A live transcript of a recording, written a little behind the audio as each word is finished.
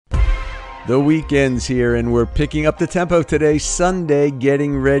The weekend's here and we're picking up the tempo today, Sunday,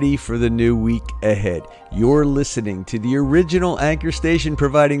 getting ready for the new week ahead. You're listening to the original anchor station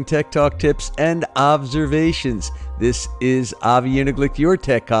providing tech talk tips and observations. This is Avi Uniglick, your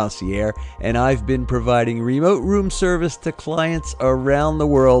tech concierge, and I've been providing remote room service to clients around the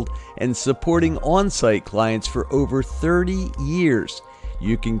world and supporting on-site clients for over 30 years.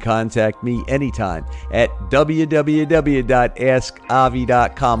 You can contact me anytime at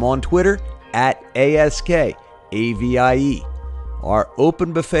www.askavi.com, on Twitter at ASKAVIE. Our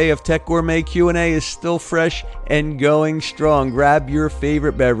open buffet of Tech Gourmet Q&A is still fresh and going strong. Grab your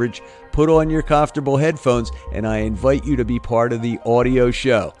favorite beverage, put on your comfortable headphones, and I invite you to be part of the audio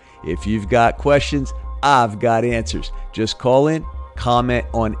show. If you've got questions, I've got answers. Just call in, comment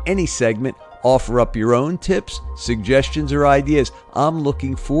on any segment, offer up your own tips, suggestions, or ideas. I'm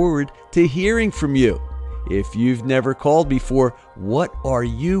looking forward to hearing from you. If you've never called before, what are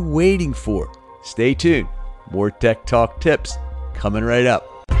you waiting for? Stay tuned. More Tech Talk tips coming right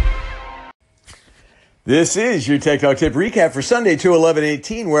up. This is your Tech Talk tip recap for Sunday,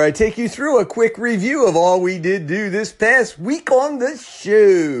 2/11/18, where I take you through a quick review of all we did do this past week on the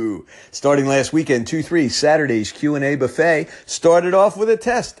show. Starting last weekend, 2-3, Saturday's Q&A buffet started off with a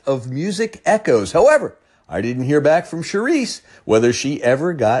test of music echoes. However, I didn't hear back from Charisse whether she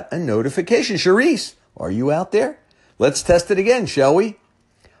ever got a notification. Charisse, are you out there? Let's test it again, shall we?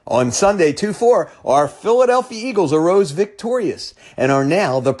 On Sunday, 2-4, our Philadelphia Eagles arose victorious and are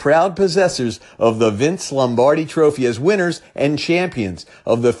now the proud possessors of the Vince Lombardi Trophy as winners and champions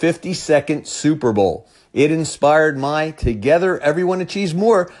of the 52nd Super Bowl. It inspired my Together Everyone Achieves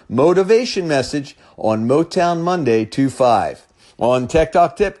More motivation message on Motown Monday, 2-5. On Tech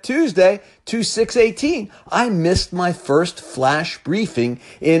Talk Tip Tuesday, 2/6/18, I missed my first flash briefing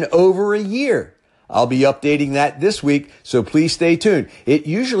in over a year. I'll be updating that this week, so please stay tuned. It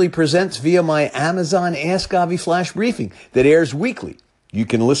usually presents via my Amazon Ask Avi Flash Briefing that airs weekly. You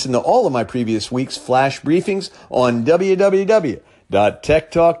can listen to all of my previous week's flash briefings on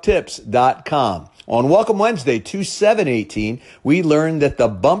www.techtalktips.com. On Welcome Wednesday, 2/7/18, we learned that the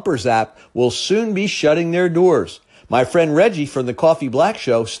Bumpers app will soon be shutting their doors. My friend Reggie from the Coffee Black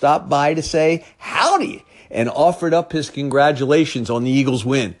Show stopped by to say howdy and offered up his congratulations on the Eagles'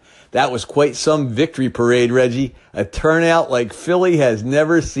 win. That was quite some victory parade, Reggie. A turnout like Philly has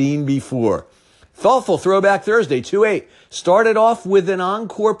never seen before. Thoughtful Throwback Thursday, 2/8, started off with an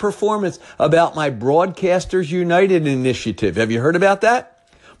encore performance about my Broadcasters United initiative. Have you heard about that?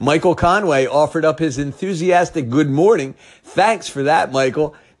 Michael Conway offered up his enthusiastic good morning. Thanks for that,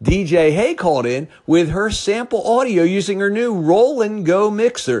 Michael. DJ Hay called in with her sample audio using her new Roll and Go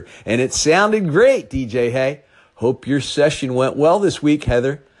mixer, and it sounded great, DJ Hay. Hope your session went well this week,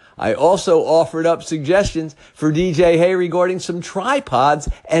 Heather. I also offered up suggestions for DJ Hay regarding some tripods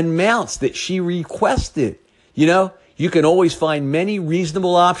and mounts that she requested. You know, you can always find many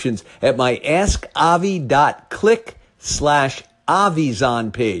reasonable options at my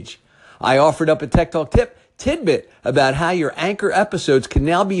askavi.click/Avizon page. I offered up a Tech Talk tidbit about how your Anchor episodes can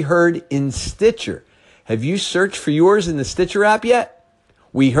now be heard in Stitcher. Have you searched for yours in the Stitcher app yet?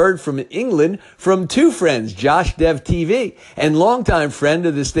 We heard from England from two friends, Josh Dev TV and longtime friend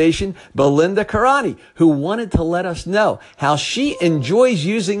of the station, Belinda Karani, who wanted to let us know how she enjoys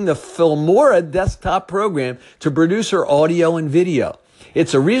using the Filmora desktop program to produce her audio and video.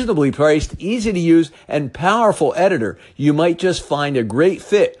 It's a reasonably priced, easy to use, and powerful editor. You might just find a great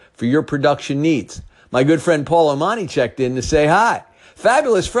fit for your production needs. My good friend Paul Omani checked in to say hi.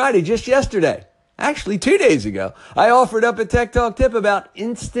 Fabulous Friday just yesterday. Actually, 2 days ago, I offered up a Tech Talk tip about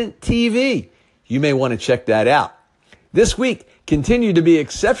Instant TV. You may want to check that out. This week continued to be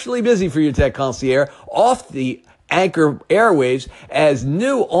exceptionally busy for your tech concierge off the Anchor airwaves as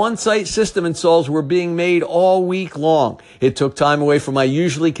new on-site system installs were being made all week long. It took time away from my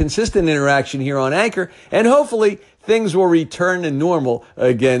usually consistent interaction here on Anchor, and hopefully things will return to normal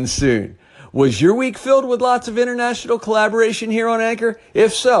again soon. Was your week filled with lots of international collaboration here on Anchor?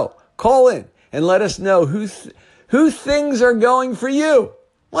 If so, call in and let us know who things are going for you.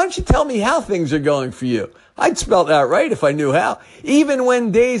 Why don't you tell me how things are going for you? I'd spell that right if I knew how. Even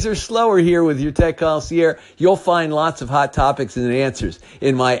when days are slower here with your Tech Concierge, you'll find lots of hot topics and answers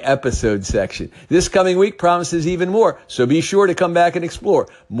in my episode section. This coming week promises even more, so be sure to come back and explore.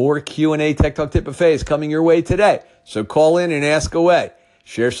 More Q&A Tech Talk Tip Buffet is coming your way today, so call in and ask away.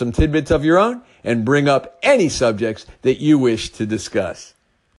 Share some tidbits of your own and bring up any subjects that you wish to discuss.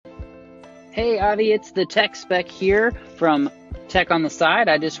 Hey, Avi, it's the Tech Spec here from Tech on the Side.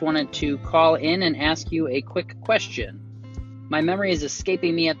 I just wanted to call in and ask you a quick question. My memory is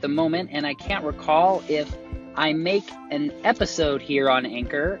escaping me at the moment, and I can't recall if I make an episode here on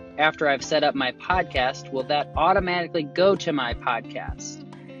Anchor after I've set up my podcast, will that automatically go to my podcast?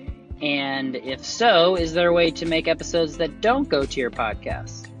 And if so, is there a way to make episodes that don't go to your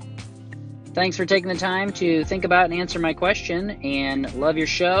podcast? Thanks for taking the time to think about and answer my question, and love your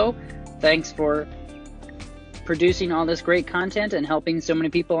show. Thanks for producing all this great content and helping so many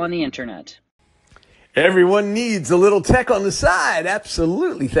people on the internet. Everyone needs a little tech on the side.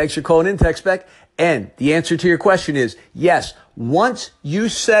 Absolutely. Thanks for calling in, TechSpec. And the answer to your question is yes. Once you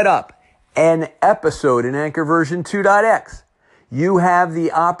set up an episode in Anchor version 2.x, you have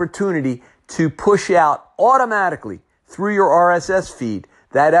the opportunity to push out automatically through your RSS feed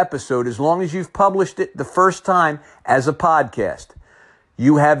that episode as long as you've published it the first time as a podcast.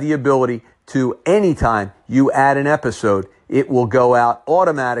 You have the ability to, anytime you add an episode, it will go out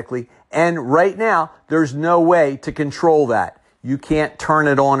automatically. And right now, there's no way to control that. You can't turn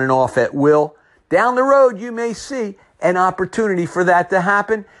it on and off at will. Down the road, you may see an opportunity for that to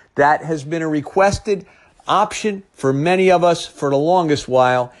happen. That has been a requested option for many of us for the longest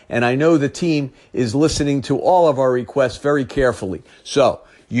while, and I know the team is listening to all of our requests very carefully. So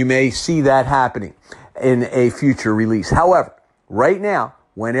you may see that happening in a future release. However, right now,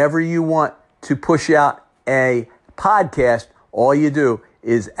 whenever you want to push out a podcast, all you do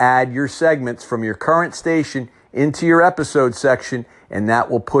is add your segments from your current station into your episode section, and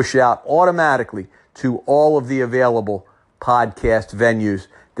that will push out automatically to all of the available podcast venues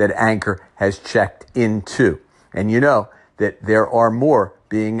that Anchor has checked into. And you know that there are more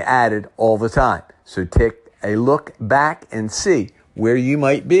being added all the time. So take a look back and see where you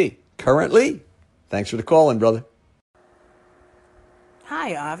might be currently. Thanks for the call in, brother.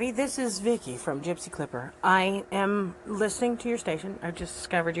 Hi, Avi. This is Vicky from Gypsy Clipper. I am listening to your station. I've just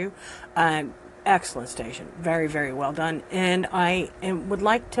discovered you. Excellent station. Very, very well done. And would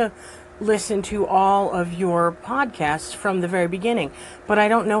like to listen to all of your podcasts from the very beginning, but I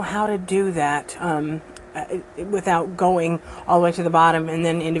don't know how to do that without going all the way to the bottom and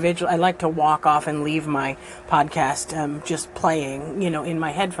then individually. I like to walk off and leave my podcast just playing, in my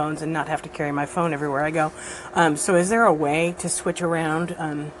headphones and not have to carry my phone everywhere I go. So is there a way to switch around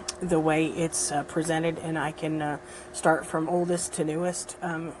the way it's presented, and I can start from oldest to newest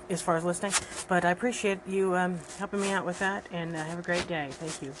as far as listening? But I appreciate you helping me out with that, and have a great day.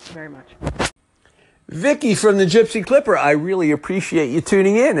 Thank you very much. Vicky from the Gypsy Clipper, I really appreciate you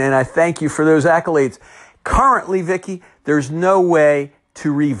tuning in, and I thank you for those accolades. Currently, Vicky, there's no way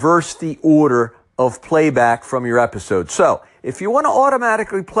to reverse the order of playback from your episode. So if you want to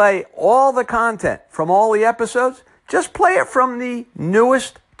automatically play all the content from all the episodes, just play it from the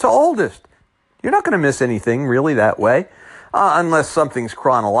newest to oldest. You're not going to miss anything really that way, unless something's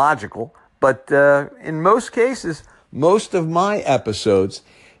chronological. But in most cases, most of my episodes,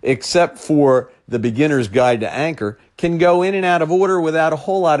 except for the Beginner's Guide to Anchor, can go in and out of order without a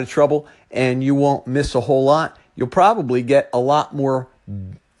whole lot of trouble, and you won't miss a whole lot. You'll probably get a lot more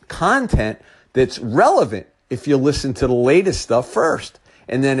content that's relevant if you listen to the latest stuff first.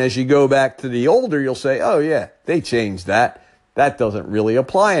 And then as you go back to the older, you'll say, oh yeah, they changed that. That doesn't really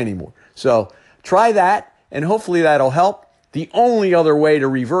apply anymore. So try that, and hopefully that'll help. The only other way to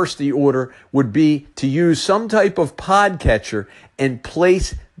reverse the order would be to use some type of podcatcher and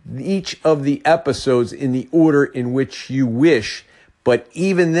place each of the episodes in the order in which you wish. But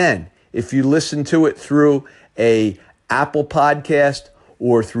even then, if you listen to it through a Apple Podcast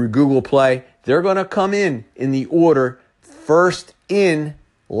or through Google Play, they're going to come in the order first in,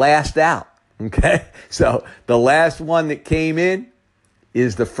 last out. Okay? So the last one that came in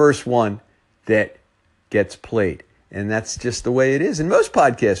is the first one that gets played. And that's just the way it is in most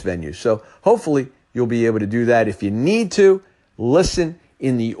podcast venues. So hopefully you'll be able to do that. If you need to, listen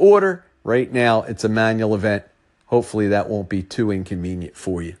in the order. Right now, it's a manual event. Hopefully that won't be too inconvenient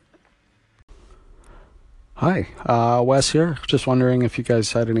for you. Hi, Wes here. Just wondering if you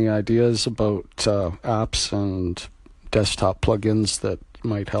guys had any ideas about apps and desktop plugins that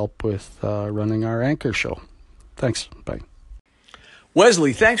might help with running our Anchor show. Thanks. Bye.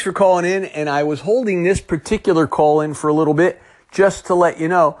 Wesley, thanks for calling in. And I was holding this particular call in for a little bit just to let you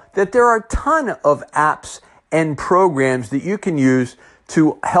know that there are a ton of apps and programs that you can use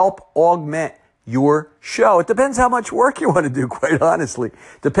to help augment your show. It depends how much work you want to do, quite honestly.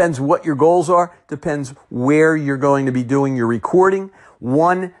 Depends what your goals are. Depends where you're going to be doing your recording.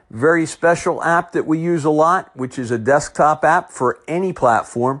 One very special app that we use a lot, which is a desktop app for any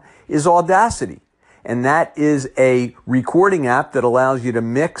platform, is Audacity. And that is a recording app that allows you to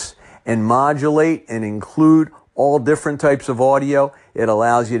mix and modulate and include all different types of audio. It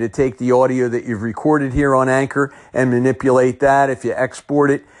allows you to take the audio that you've recorded here on Anchor and manipulate that. If you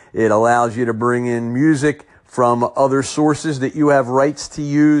export it, it allows you to bring in music from other sources that you have rights to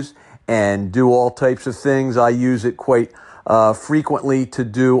use and do all types of things. I use it quite frequently to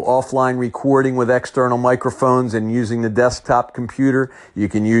do offline recording with external microphones and using the desktop computer. You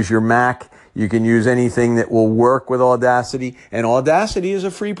can use your Mac. You can use anything that will work with Audacity, and Audacity is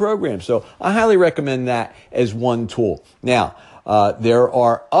a free program. So I highly recommend that as one tool. Now, there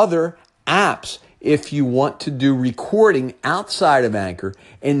are other apps if you want to do recording outside of Anchor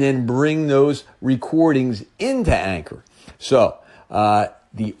and then bring those recordings into Anchor. So,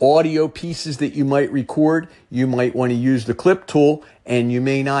 the audio pieces that you might record, you might want to use the clip tool, and you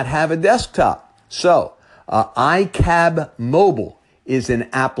may not have a desktop. So, iCab Mobile is an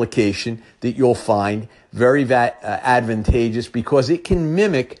application that you'll find very advantageous because it can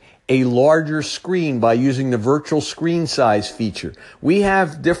mimic a larger screen by using the virtual screen size feature. We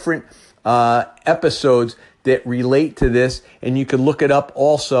have different episodes that relate to this, and you can look it up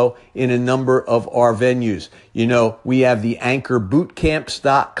also in a number of our venues. You know, we have the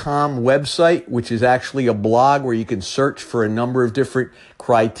anchorbootcamps.com website, which is actually a blog where you can search for a number of different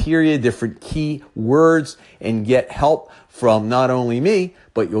criteria, different key words, and get help from not only me,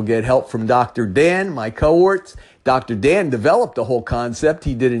 but you'll get help from Dr. Dan, my cohorts. Dr. Dan developed the whole concept.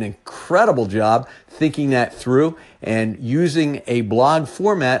 He did an incredible job thinking that through, and using a blog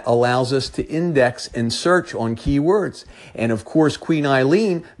format allows us to index and search on keywords. And of course, Queen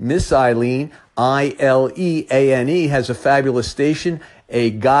Eileen, Miss Eileen, Ileane, has a fabulous station,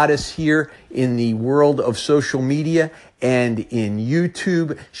 a goddess here in the world of social media and in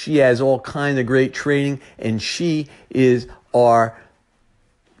YouTube. She has all kinds of great training, and she is our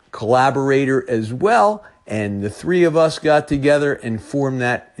collaborator as well. And the three of us got together and formed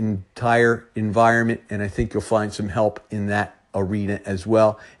that entire environment. And I think you'll find some help in that arena as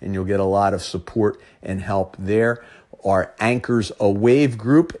well. And you'll get a lot of support and help there. Our Anchors a Wave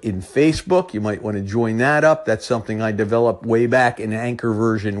group in Facebook, you might want to join that up. That's something I developed way back in Anchor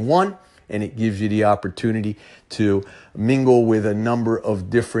version 1. And it gives you the opportunity to mingle with a number of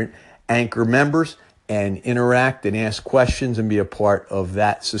different Anchor members and interact and ask questions and be a part of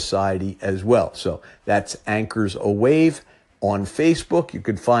that society as well. So that's Anchors a Wave on Facebook. You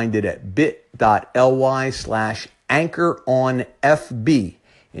can find it at bit.ly/anchoronfb,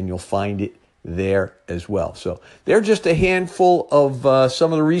 and you'll find it there as well. So they're just a handful of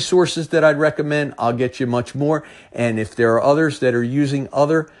some of the resources that I'd recommend. I'll get you much more. And if there are others that are using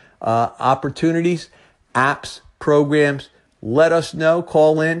other opportunities, apps, programs, let us know,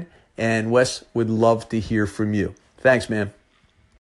 call in. And Wes would love to hear from you. Thanks, man.